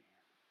of your sin.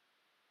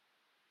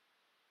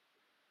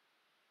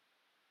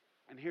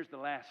 And here's the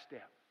last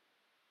step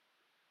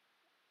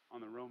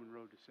on the Roman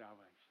road to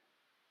salvation.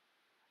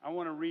 I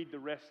want to read the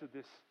rest of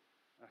this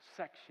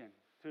section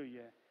to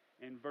you,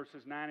 and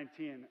verses 9 and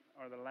 10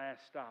 are the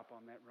last stop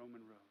on that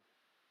Roman road.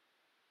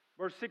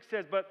 Verse 6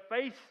 says, but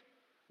faith's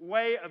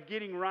way of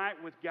getting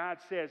right with God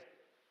says,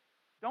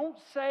 don't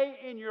say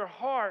in your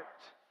heart,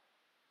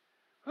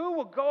 who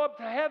will go up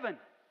to heaven?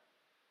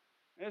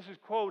 And this is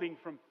quoting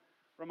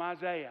from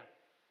Isaiah.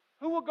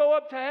 Who will go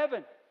up to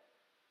heaven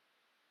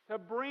to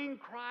bring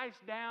Christ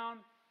down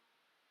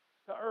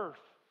to earth?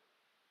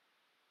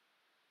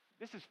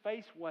 This is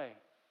faith's way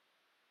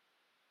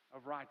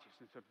of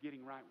righteousness, of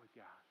getting right with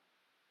God.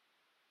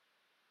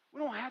 We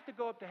don't have to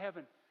go up to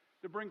heaven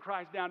to bring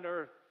Christ down to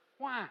earth.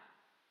 Why?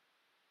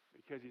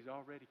 Because He's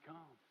already come.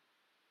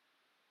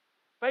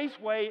 Faith's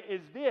way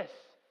is this.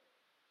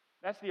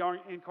 That's the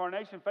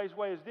incarnation. Faith's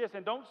way is this.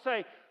 And don't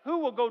say, who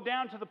will go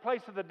down to the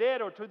place of the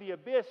dead or to the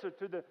abyss or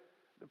to the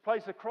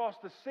place across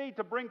the sea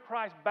to bring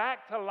Christ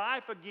back to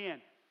life again?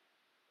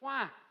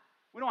 Why?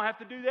 We don't have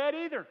to do that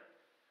either.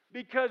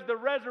 Because the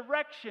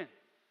resurrection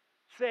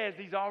says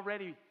He's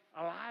already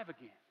alive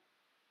again.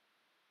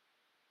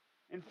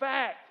 In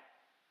fact,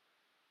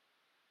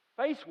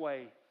 faith's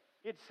way,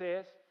 it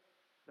says,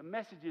 the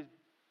message is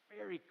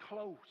very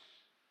close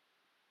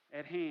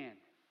at hand.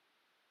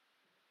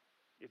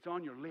 It's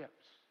on your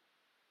lips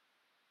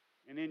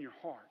and in your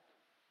heart.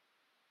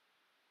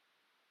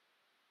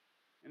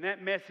 And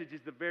that message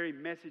is the very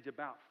message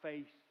about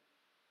faith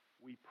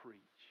we preach.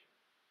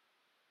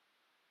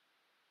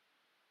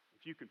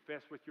 If you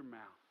confess with your mouth,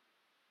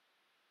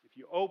 if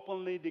you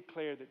openly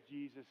declare that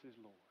Jesus is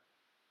Lord,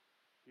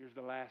 here's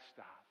the last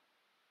stop.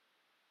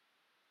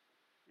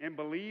 And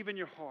believe in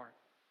your heart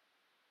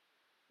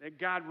that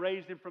God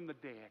raised Him from the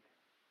dead,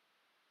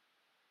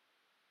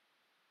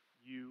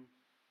 you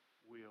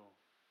will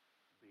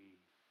be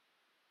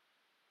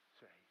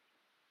saved.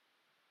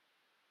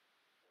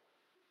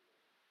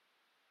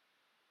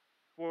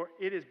 For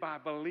it is by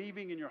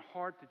believing in your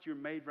heart that you're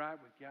made right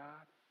with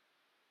God.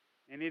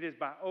 And it is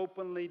by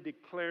openly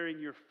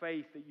declaring your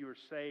faith that you are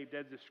saved,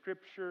 as the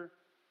Scripture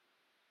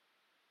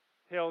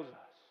tells us.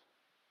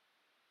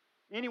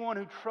 Anyone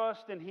who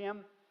trusts in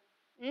Him,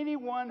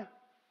 anyone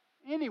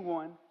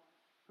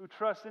who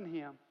trusts in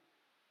Him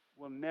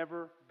will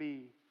never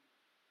be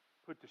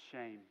put to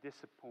shame,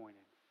 disappointed,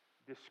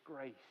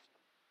 disgraced,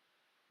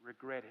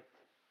 regret it.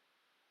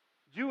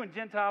 Jew and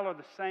Gentile are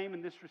the same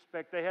in this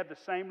respect. They have the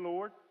same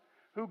Lord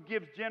who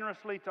gives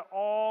generously to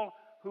all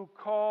who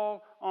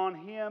call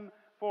on Him.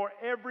 For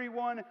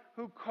everyone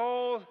who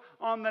calls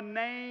on the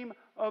name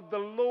of the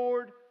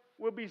Lord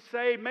will be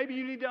saved. Maybe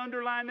you need to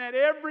underline that.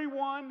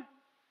 Everyone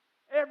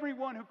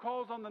who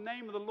calls on the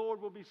name of the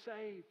Lord will be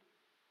saved.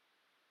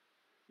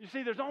 You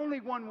see, there's only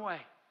one way.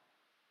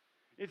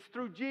 It's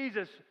through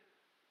Jesus.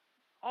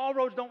 All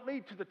roads don't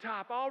lead to the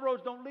top. All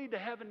roads don't lead to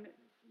heaven.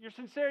 Your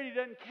sincerity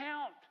doesn't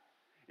count.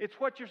 It's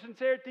what your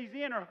sincerity is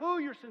in or who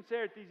your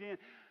sincerity is in.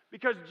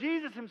 Because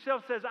Jesus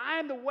Himself says, I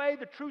am the way,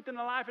 the truth, and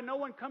the life, and no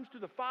one comes to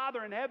the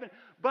Father in heaven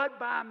but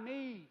by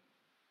me.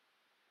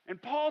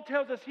 And Paul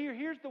tells us here,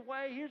 here's the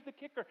way, here's the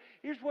kicker.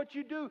 Here's what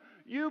you do.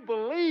 You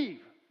believe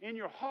in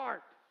your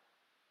heart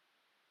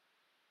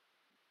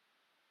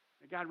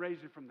that God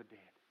raised Him from the dead.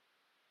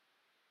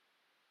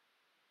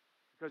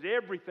 Because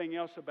everything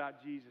else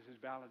about Jesus is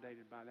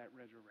validated by that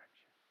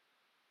resurrection.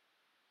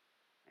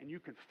 And you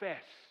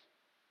confess,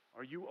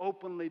 or you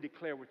openly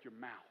declare with your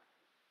mouth,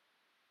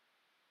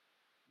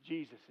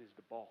 Jesus is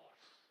the boss.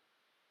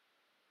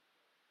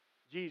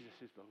 Jesus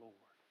is the Lord.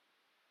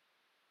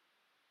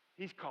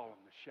 He's calling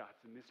the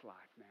shots in this life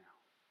now.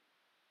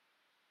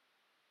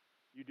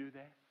 You do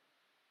that?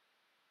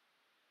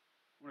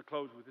 I'm going to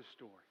close with this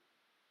story.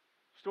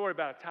 Story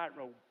about a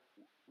tightrope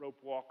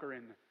walker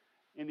in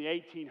the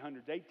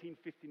 1800s,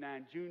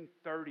 1859, June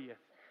 30th.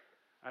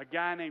 A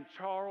guy named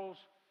Charles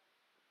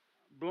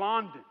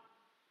Blondin,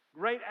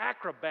 great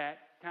acrobat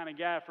kind of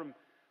guy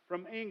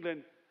from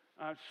England,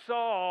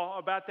 saw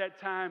about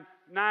that time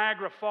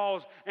Niagara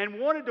Falls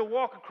and wanted to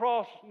walk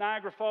across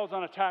Niagara Falls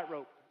on a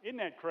tightrope. Isn't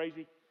that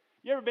crazy?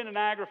 You ever been to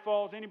Niagara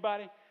Falls?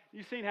 Anybody?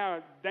 You've seen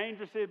how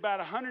dangerous it is? About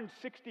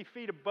 160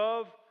 feet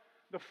above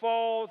the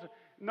falls,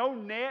 no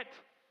net,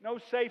 no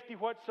safety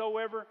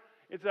whatsoever.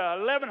 It's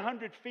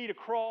 1,100 feet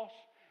across.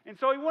 And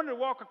so he wanted to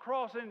walk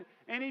across,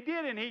 and he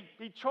did, and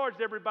he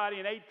charged everybody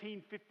in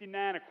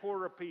 $18.59 a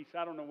quarter apiece.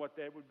 I don't know what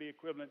that would be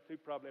equivalent to,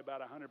 probably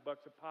about $100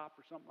 a pop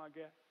or something like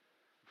that.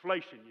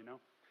 Inflation, you know.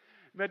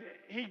 But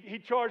he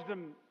charged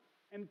them,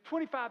 and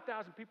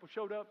 25,000 people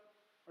showed up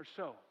or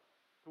so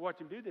to watch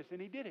him do this,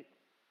 and he did it.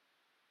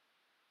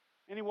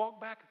 And he walked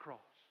back across.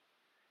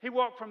 He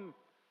walked from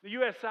the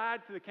U.S.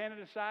 side to the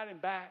Canada side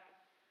and back.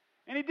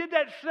 And he did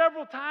that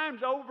several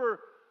times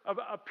over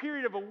a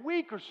period of a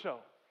week or so.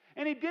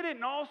 And he did it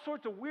in all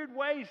sorts of weird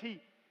ways. He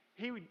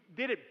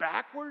did it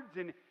backwards,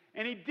 and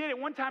he did it.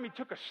 One time he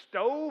took a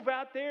stove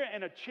out there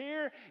and a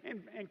chair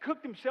and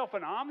cooked himself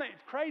an omelet.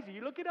 It's crazy.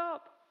 You look it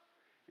up.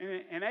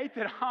 And ate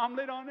that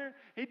omelet on there.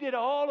 He did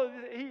all of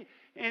this.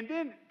 And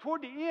then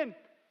toward the end,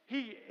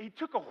 he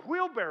took a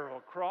wheelbarrow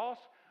across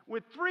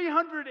with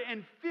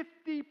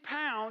 350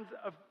 pounds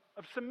of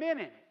cement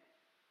in it.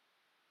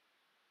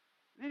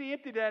 And then he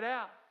emptied that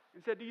out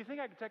and said, "Do you think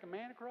I could take a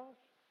man across?"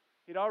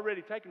 He'd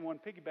already taken one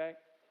piggyback.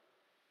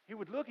 He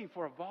was looking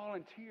for a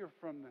volunteer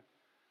from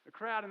the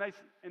crowd,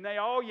 and they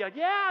all yelled,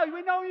 "Yeah,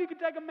 we know you can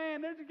take a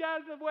man. There's a guy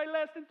that weighs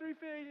less than 3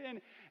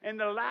 feet." And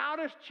the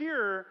loudest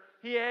cheerer,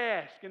 he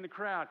asked in the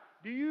crowd,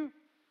 "Do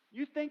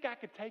you think I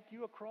could take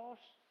you across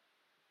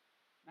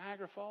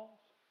Niagara Falls?"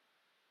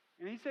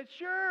 And he said,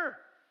 "Sure.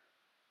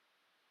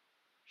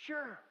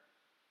 Sure."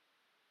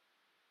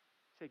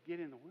 He said, "Get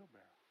in the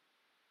wheelbarrow."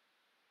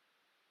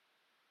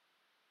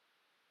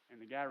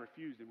 And the guy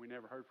refused, and we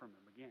never heard from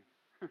him again.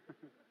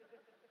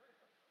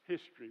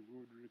 History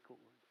would record.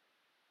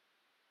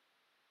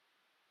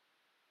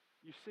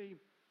 You see,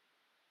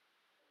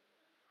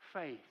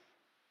 faith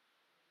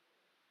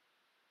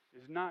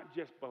is not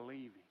just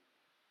believing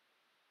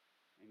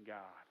in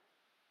God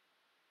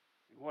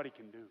and what He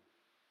can do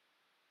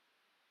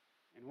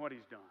and what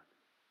He's done.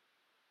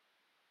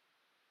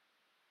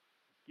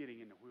 It's getting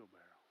in the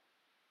wheelbarrow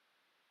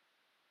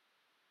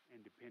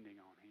and depending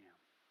on Him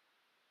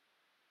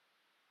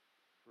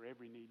for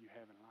every need you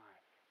have in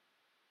life.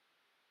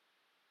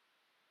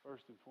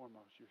 First and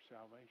foremost, your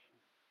salvation.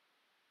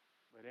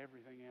 But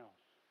everything else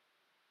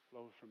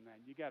flows from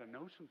that. You got to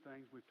know some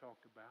things we've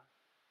talked about.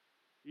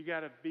 You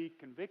got to be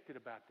convicted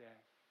about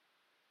that.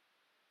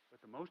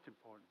 But the most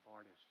important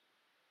part is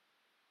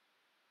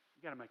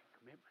you got to make a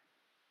commitment.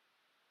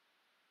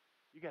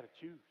 You got to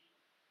choose.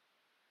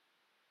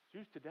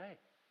 Choose today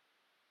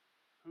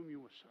whom you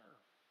will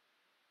serve.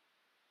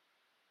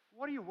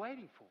 What are you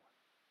waiting for?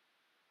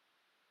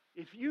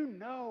 If you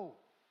know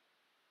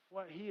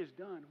what He has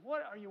done,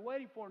 what are you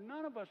waiting for?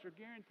 None of us are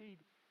guaranteed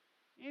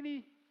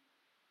any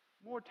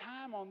more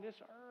time on this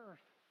earth.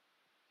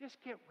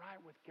 Just get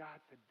right with God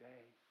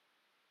today.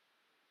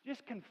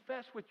 Just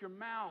confess with your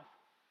mouth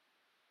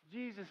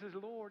Jesus is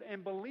Lord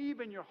and believe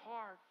in your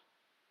heart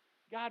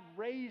God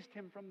raised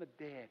Him from the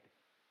dead.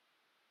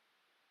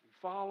 And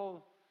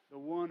follow the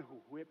one who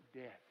whipped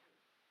death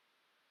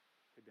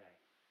today.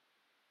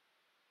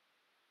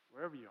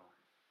 Wherever you are,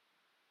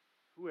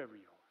 whoever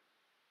you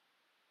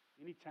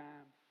are,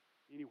 anytime,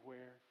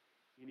 anywhere,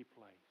 any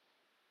place,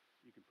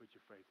 you can put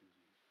your faith in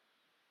Jesus.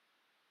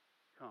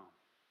 Come,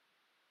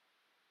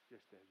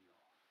 just as you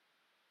are.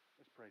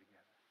 Let's pray together.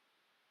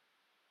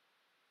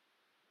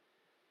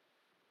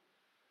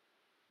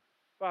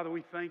 Father,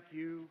 we thank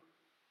you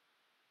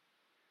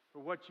for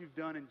what you've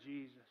done in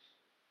Jesus.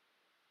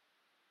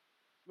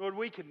 Lord,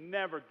 we could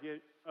never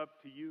get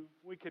up to you.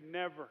 We could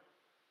never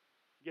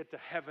get to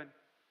heaven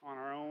on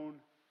our own.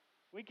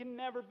 We can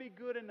never be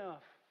good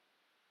enough.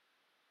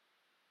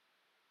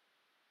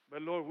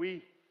 But Lord,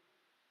 we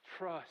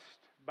trust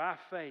by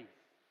faith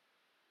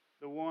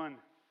the one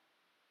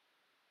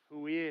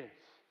who is,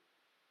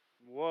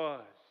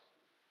 was,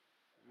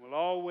 and will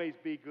always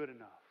be good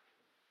enough.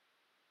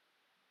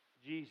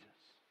 Jesus,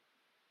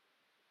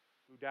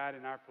 who died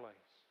in our place.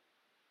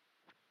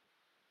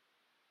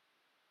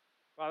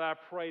 Father, I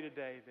pray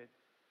today that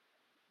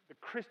the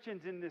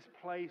Christians in this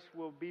place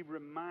will be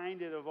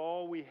reminded of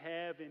all we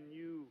have in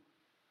you,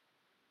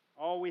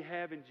 all we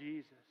have in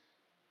Jesus.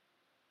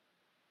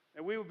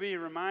 That we will be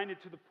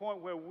reminded to the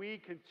point where we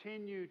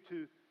continue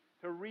to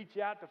reach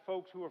out to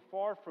folks who are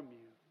far from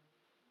you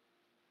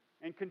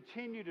and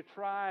continue to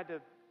try to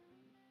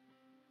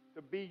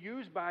be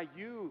used by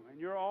you and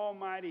your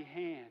almighty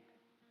hand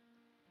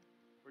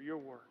for your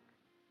work.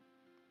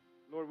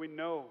 Lord, we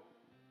know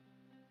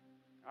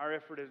our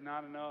effort is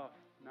not enough,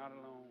 not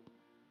alone.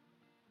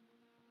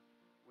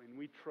 When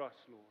we trust,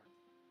 Lord,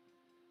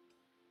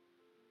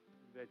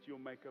 that you'll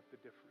make up the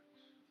difference.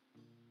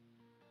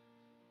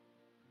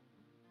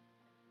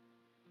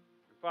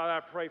 And Father, I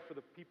pray for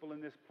the people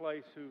in this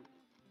place who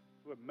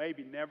have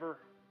maybe never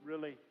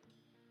really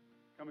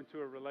come into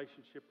a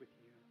relationship with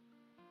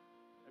you.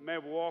 They may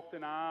have walked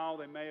an aisle,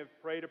 they may have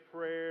prayed a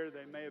prayer,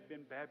 they may have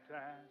been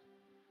baptized,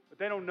 but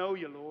they don't know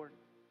you, Lord.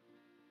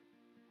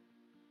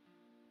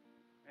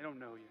 They don't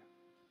know you.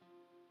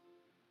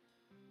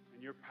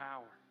 And your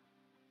power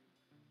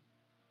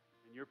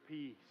and your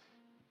peace.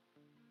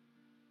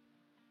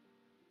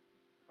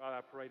 Father,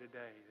 I pray today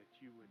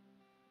that you would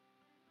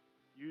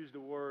use the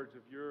words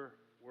of your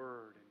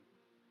word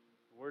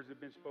The words that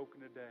have been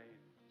spoken today,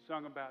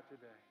 sung about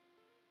today,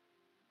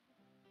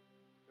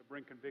 to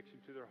bring conviction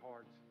to their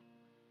hearts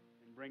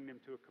and bring them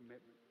to a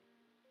commitment.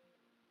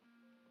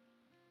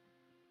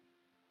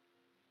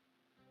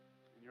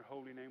 In your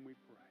holy name we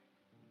pray.